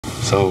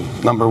So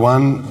number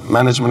one,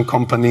 management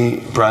company,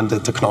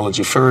 branded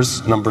technology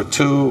first. Number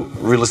two,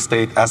 real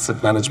estate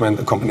asset management,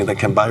 a company that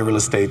can buy real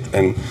estate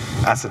and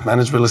asset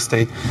manage real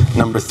estate.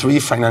 Number three,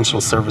 financial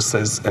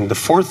services. And the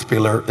fourth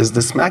pillar is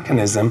this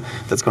mechanism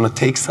that's going to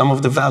take some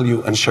of the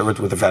value and share it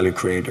with the value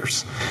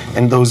creators.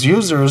 And those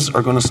users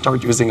are going to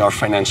start using our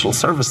financial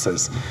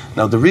services.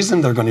 Now, the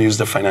reason they're going to use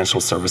the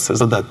financial services is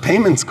so that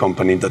payments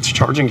company that's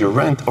charging your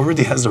rent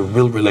already has a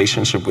real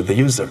relationship with the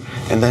user.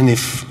 And then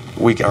if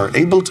we are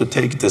able to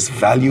take this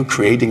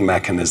value-creating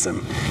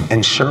mechanism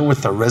and share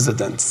with our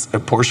residents a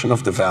portion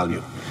of the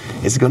value,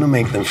 it's going to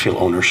make them feel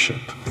ownership.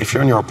 If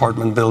you're in your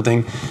apartment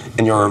building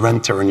and you're a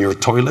renter and your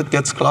toilet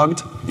gets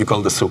clogged, you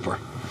call the super.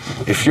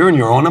 If you're in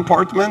your own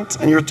apartment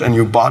and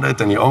you bought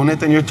it and you own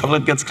it and your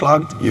toilet gets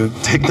clogged, you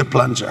take the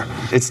plunger.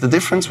 It's the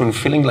difference when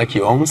feeling like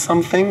you own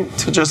something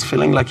to just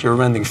feeling like you're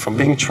renting, from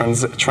being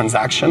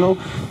transactional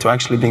to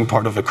actually being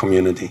part of a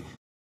community.